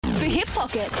Hip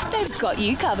Pocket, they've got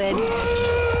you covered.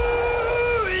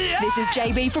 This is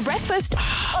JB for breakfast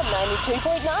on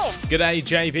 92.9. G'day,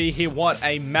 JB here. What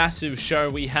a massive show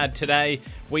we had today.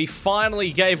 We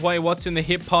finally gave away what's in the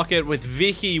hip pocket with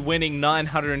Vicky winning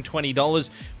 $920.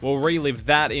 We'll relive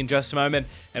that in just a moment.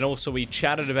 And also we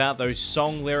chatted about those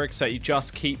song lyrics that you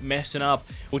just keep messing up.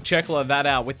 We'll check all of that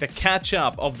out with the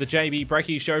catch-up of the JB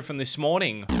Brekkie show from this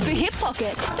morning. For Hip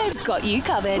Pocket, they've got you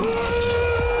covered.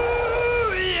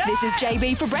 This is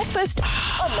JB for breakfast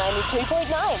on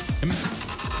 92.9.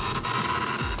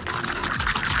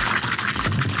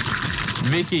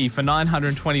 Vicky, for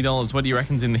 $920, what do you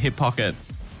reckon's in the hip pocket?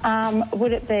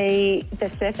 Would it be the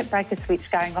circuit breaker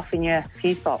switch going off in your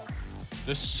fuse box?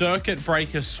 The circuit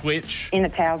breaker switch In the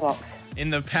power box. in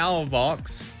the power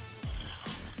box.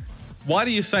 Why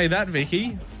do you say that,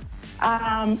 Vicky?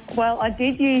 Well, I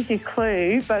did use your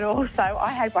clue, but also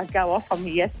I had one go off on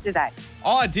me yesterday.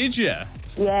 Oh, did you?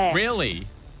 Yeah. Really?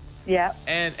 Yeah.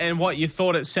 And what, you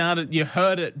thought it sounded, you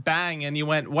heard it bang and you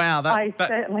went, wow, that... I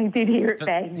certainly did hear it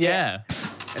bang. Yeah.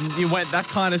 And you went, that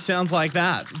kind of sounds like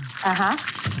that. Uh-huh.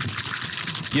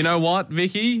 You know what,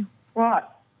 Vicky?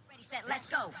 What? Ready, set, let's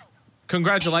go.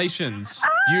 Congratulations.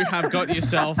 You have got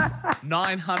yourself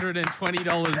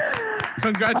 $920.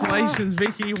 Congratulations,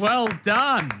 Vicky. Well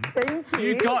done. Thank you.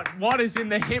 You got what is in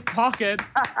the hip pocket.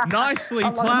 Nicely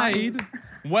played.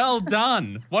 Well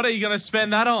done. What are you going to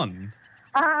spend that on?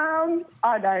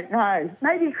 I don't know.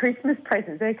 Maybe Christmas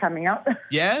presents. They're coming up.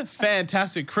 Yeah,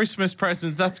 fantastic. Christmas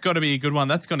presents. That's got to be a good one.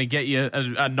 That's going to get you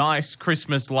a nice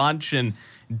Christmas lunch and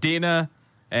dinner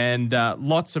and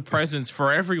lots of presents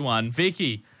for everyone.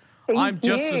 Vicky, I'm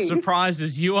just as surprised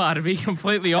as you are, to be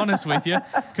completely honest with you.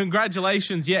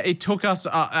 Congratulations. Yeah, it took us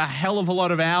a hell of a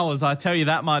lot of hours, I tell you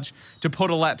that much, to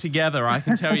put all that together. I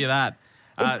can tell you that.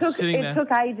 It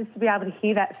took ages to be able to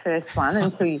hear that first one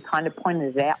until you kind of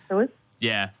pointed it out to us.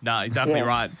 Yeah, no, exactly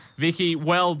right. Vicky,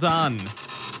 well done.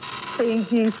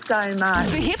 Thank you so much.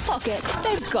 For Hip Pocket,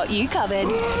 they've got you covered.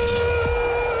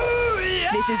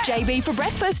 This is JB for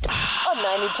breakfast on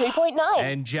 92.9.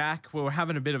 And Jack, we were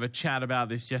having a bit of a chat about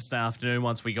this yesterday afternoon.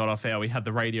 Once we got off air, we had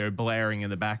the radio blaring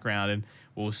in the background and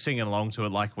we were singing along to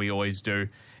it like we always do.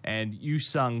 And you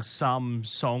sung some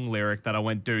song lyric that I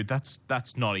went, dude, that's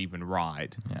not even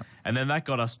right. Yeah. And then that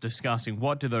got us discussing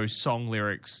what are those song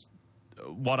lyrics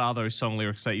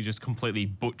that you just completely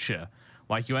butcher?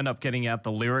 Like you end up getting out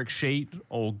the lyric sheet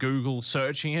or Google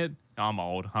searching it. I'm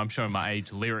old. I'm showing my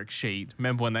age. Lyric sheet.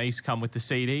 Remember when they used to come with the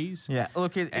CDs? Yeah,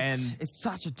 look, it's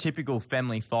such a typical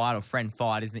family fight or friend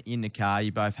fight, isn't it? In the car,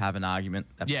 you both have an argument.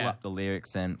 They pull up the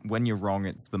lyrics, and when you're wrong,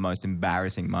 it's the most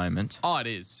embarrassing moment. Oh, it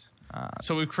is.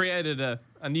 So we've created a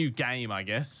new game, I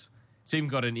guess. It's even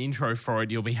got an intro for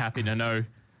it. You'll be happy to know.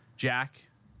 Jack,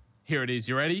 here it is.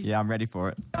 You ready? Yeah, I'm ready for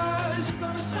it.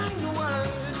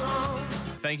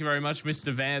 Thank you very much,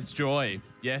 Mr. Vance Joy.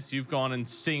 Yes, you've gone and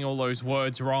sing all those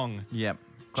words wrong. Yep.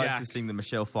 Closest Jack. thing to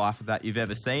Michelle Pfeiffer that you've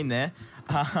ever seen there.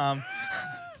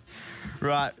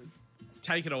 Right.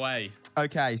 Take it away.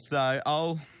 Okay, so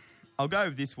I'll go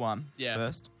with this one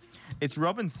first. It's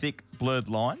Robin Thicke, Blurred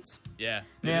Lines. Yeah,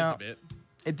 it Now, is a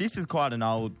bit. This is quite an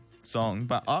old song,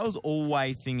 but I was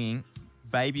always singing,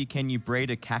 Baby, Can You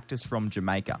Breed a Cactus from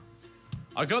Jamaica?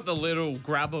 I got the little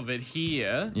grab of it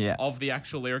here of the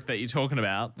actual lyric that you're talking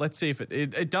about. Let's see if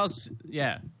it does,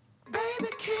 yeah. Baby,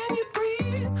 can you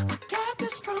breathe a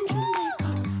cactus from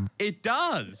Jamaica? It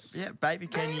does. Yeah, baby,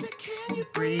 can you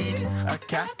breed a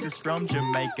cactus from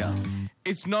Jamaica?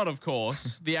 It's not, of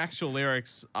course. The actual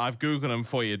lyrics, I've Googled them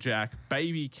for you, Jack.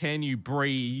 Baby, can you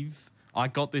breathe? I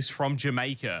got this from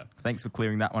Jamaica. Thanks for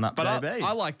clearing that one up, But baby.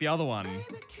 I like the other one.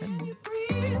 Can you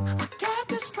breathe a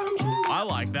cactus from Jamaica? I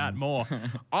like that more.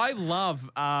 I love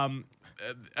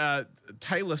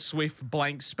Taylor Swift,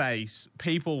 Blank Space.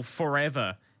 People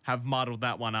forever have muddled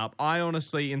that one up. I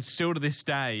honestly, and still to this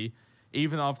day,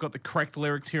 even though I've got the correct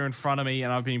lyrics here in front of me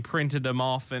and I've been printed them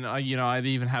off and, I'd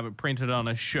even have it printed on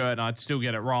a shirt and I'd still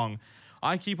get it wrong.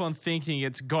 I keep on thinking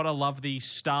it's Gotta Love These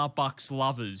Starbucks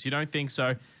Lovers. You don't think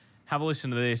so? Have a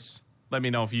listen to this. Let me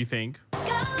know if you think.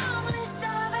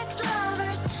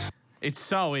 It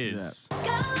so is.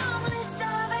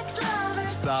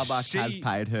 Starbucks has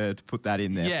paid her to put that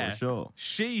in there for sure.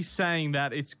 She's saying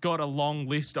that it's got a long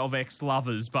list of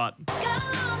ex-lovers, but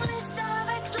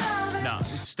no,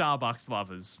 it's Starbucks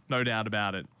lovers, no doubt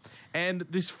about it. And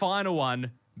this final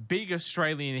one, big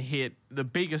Australian hit, the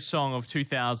biggest song of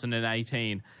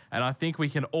 2018, and I think we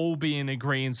can all be in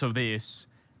agreement of this.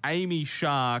 Amy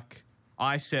Shark,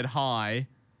 I Said Hi.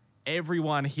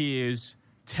 Everyone hears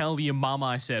Tell Your Mum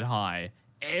I Said Hi.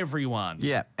 everyone.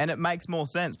 Yeah, and it makes more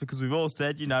sense because we've all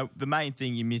said, the main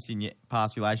thing you miss in your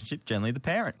past relationship, generally the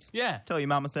parents. Yeah. Tell your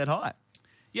mum I said hi.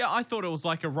 Yeah, I thought it was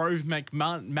like a Rove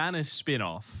McManus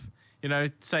spin-off.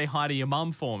 Say hi to your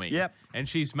mum for me. Yep. And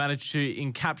she's managed to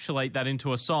encapsulate that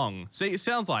into a song. See, it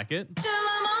sounds like it. Tell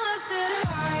 'em all I said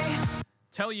hi.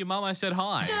 Tell your mum I said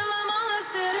hi. Tell 'em all I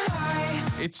said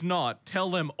hi. It's not. Tell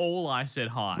them all I said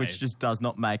hi. Which just does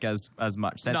not make as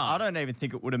much sense. No. I don't even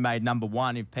think it would have made number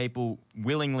one if people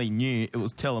willingly knew it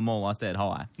was tell them all I said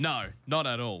hi. No, not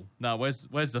at all. No, where's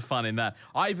the fun in that?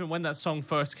 When that song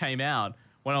first came out,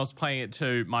 when I was playing it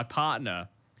to my partner,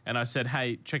 and I said,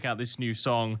 hey, check out this new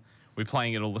song. We're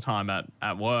playing it all the time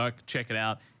at work. Check it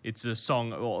out. It's a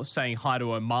song saying hi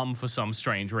to her mum for some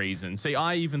strange reason. See,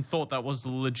 I even thought that was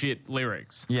legit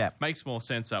lyrics. Yeah. Makes more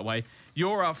sense that way.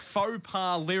 Your faux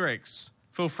pas lyrics.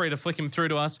 Feel free to flick them through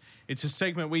to us. It's a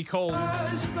segment we call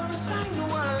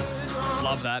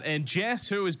Love that. And Jess,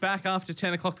 who is back after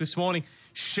 10 o'clock this morning,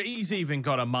 she's even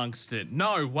got amongst it.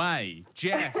 No way.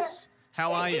 Jess,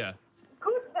 how are you?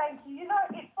 Good, thank you.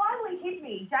 It finally hit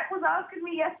me. Jack was asking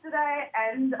me yesterday,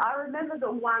 and I remember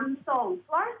the one song,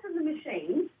 Florence and the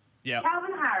Machine, Yep.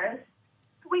 Calvin Harris,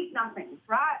 Sweet Nothings,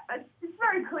 right? It's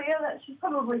very clear that she's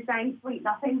probably saying Sweet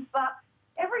Nothings, but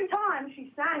every time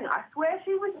she sang, I swear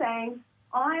she was saying,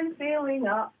 I'm feeling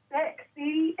a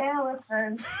sexy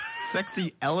elephant.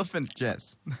 Sexy elephant,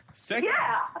 Jess. Sexy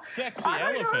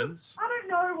elephants. I don't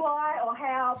know why or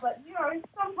how, but,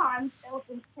 sometimes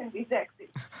elephants can be sexy.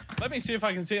 Let me see if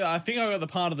I can see that. I think I got the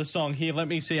part of the song here. Let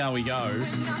me see how we go.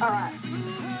 All right.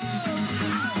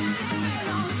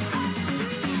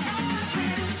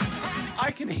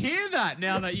 I can hear that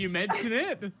now that you mention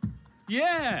it.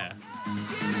 Yeah.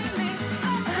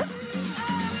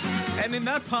 And in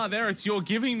that part there, it's you're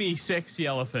giving me sexy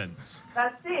elephants.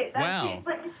 That's it. Wow.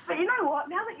 It. But you know what?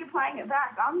 Now that you're playing it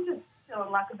back, I'm just feeling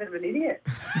like a bit of an idiot.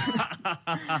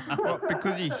 What,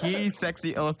 because you hear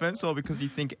sexy elephants or because you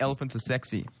think elephants are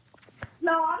sexy?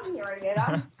 No, I'm hearing it.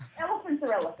 Elephants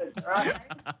are elephants, all right?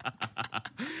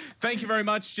 Thank you very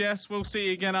much, Jess. We'll see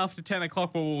you again after 10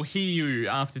 o'clock, or we'll hear you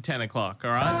after 10 o'clock,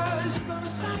 all right?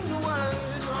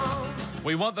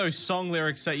 We want those song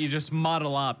lyrics that you just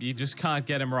muddle up. You just can't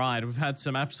get them right. We've had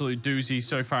some absolute doozies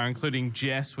so far, including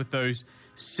Jess with those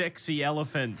sexy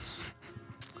elephants.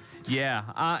 Yeah.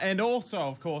 And also,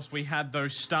 of course, we had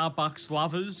those Starbucks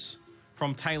lovers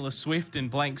from Taylor Swift in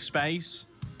Blank Space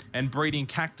and breeding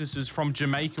cactuses from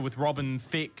Jamaica with Robin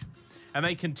Thicke. And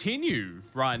they continue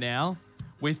right now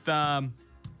with Mike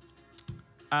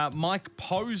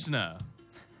Posner.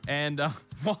 And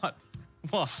what?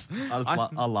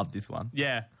 I love this one.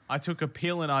 Yeah, I took a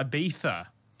pill in Ibiza.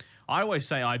 I always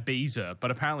say Ibiza, but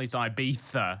apparently it's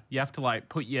Ibiza. You have to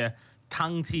put your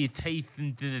tongue to your teeth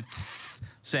into the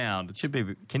sound. It should be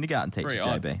a kindergarten teacher,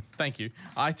 JB. Thank you.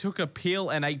 I took a pill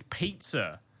and ate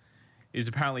pizza is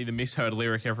apparently the misheard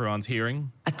lyric everyone's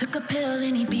hearing. I took a pill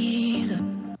in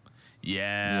Ibiza.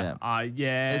 Yeah.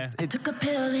 Yeah. I took a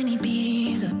pill in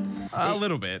Ibiza. A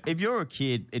little bit. If you're a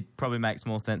kid, it probably makes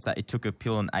more sense that you took a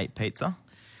pill and ate pizza.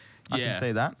 I can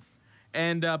see that.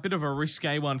 And a bit of a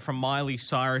risque one from Miley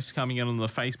Cyrus coming in on the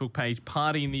Facebook page.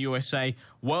 Party in the USA.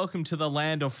 Welcome to the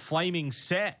land of flaming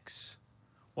sex.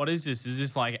 What is this? Is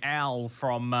this like Al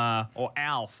from, or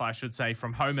Alf, I should say,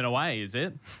 from Home and Away, is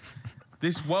it?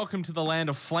 This welcome to the land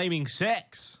of flaming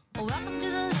sex. Welcome to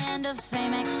the land of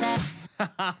fame excess.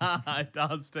 It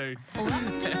does too.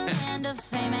 Welcome to the land of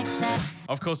fame excess.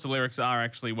 Of course, the lyrics are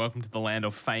actually welcome to the land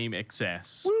of fame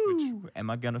excess. Woo! Am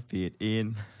I going to fit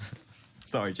in?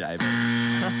 Sorry, JB.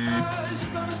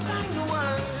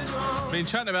 Been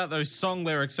chatting about those song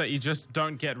lyrics that you just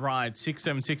don't get right.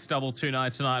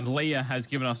 676-229 tonight. Leah has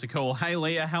given us a call. Hey,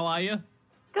 Leah, how are you?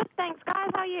 Good, thanks, guys.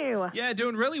 How are you? Yeah,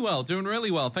 doing really well.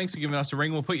 Thanks for giving us a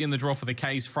ring. We'll put you in the draw for the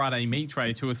K's Friday meat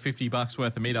tray, too, with $50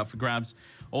 worth of meat up for grabs.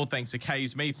 All thanks to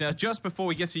K's Meats. Now, just before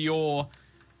we get to your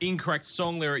incorrect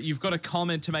song lyric, you've got a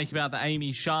comment to make about the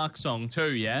Amy Shark song,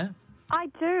 too, yeah? I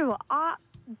do.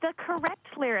 The correct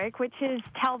lyric, which is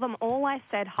tell them all I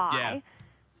said hi, Yeah.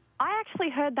 I actually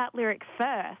heard that lyric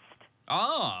first.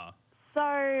 Ah.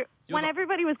 So when the-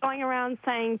 everybody was going around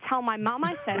saying, tell my mum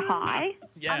I said hi,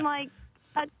 Yeah. I'm like,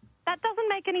 that doesn't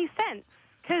make any sense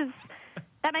because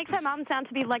that makes her mum sound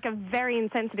to be like a very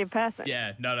insensitive person.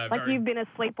 Yeah, no, Like you've been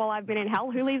asleep while I've been in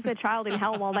hell. Who leaves their child in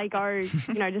hell while they go,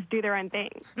 just do their own thing?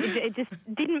 It just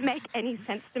didn't make any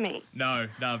sense to me. No,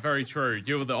 very true.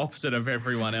 You're the opposite of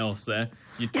everyone else there.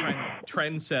 You're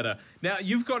trendsetter. Now,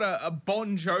 you've got a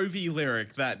Bon Jovi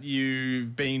lyric that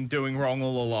you've been doing wrong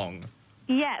all along.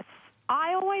 Yes.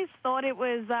 I always thought it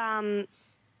was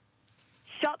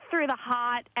shot through the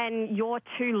heart and you're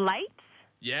too late.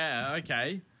 Yeah,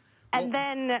 okay. And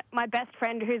then my best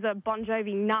friend, who's a Bon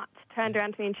Jovi nut, turned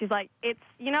around to me and she's like, it's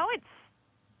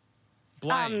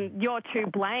Blame. you're to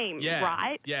blame, Yeah.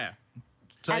 right? Yeah.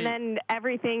 So And then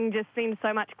everything just seems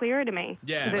so much clearer to me.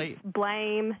 Yeah. 'Cause it's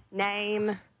blame,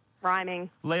 name,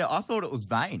 rhyming. Leah, I thought it was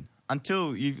vain.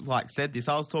 Until you said this,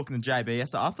 I was talking to JB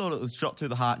yesterday. I thought it was shot through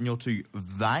the heart and you're too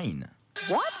vain.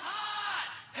 What?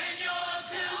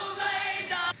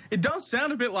 It does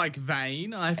sound a bit like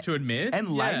vain, I have to admit. And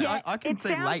late. Yeah. I can it see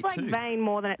sounds late like too. vain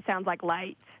more than it sounds like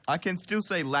late. I can still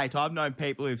see late. I've known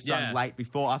people who've sung Yeah. late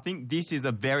before. I think this is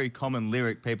a very common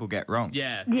lyric people get wrong.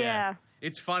 Yeah. Yeah.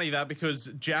 It's funny that because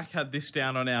Jack had this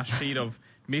down on our sheet of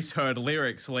misheard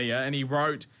lyrics, Leah, and he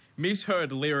wrote,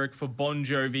 misheard lyric for Bon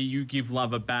Jovi, You Give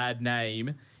Love a Bad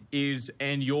Name, is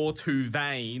and you're too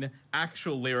vain.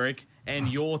 Actual lyric, and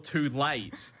you're too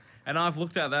late. And I've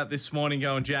looked at that this morning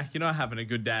going, Jack, you're not having a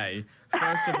good day.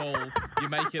 First of all, you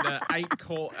make it an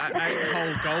 8-hole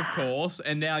golf course,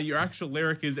 and now your actual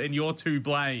lyric is, and you're to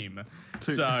blame.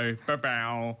 So,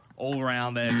 bow, all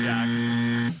around there, Jack.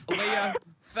 Leah,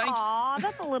 thank you. Aw,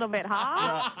 that's a little bit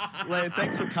hard. Leah,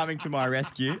 thanks for coming to my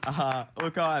rescue.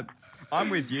 Look, I'm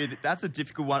with you. That's a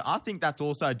difficult one. I think that's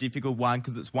also a difficult one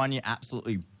because it's one you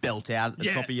absolutely belt out at the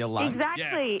top of your lungs.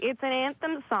 Exactly. Yes. It's an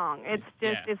anthem song. It's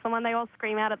just it's the one they all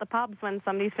scream out at the pubs when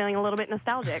somebody's feeling a little bit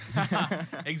nostalgic.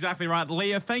 Exactly right.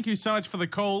 Leah, thank you so much for the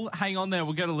call. Hang on there.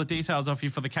 We'll get all the details off you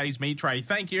for the K's meat tray.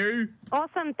 Thank you.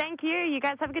 Awesome. Thank you. You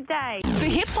guys have a good day. For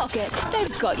Hip Pocket,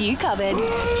 they've got you covered.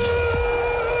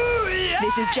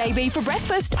 This is JB for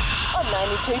breakfast on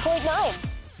 92.9.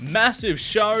 Massive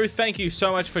show. Thank you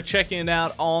so much for checking it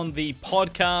out on the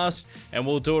podcast. And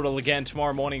we'll do it all again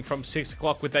tomorrow morning from 6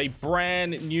 o'clock with a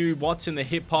brand new What's in the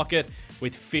Hip Pocket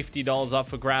with $50 up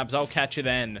for grabs. I'll catch you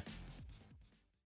then.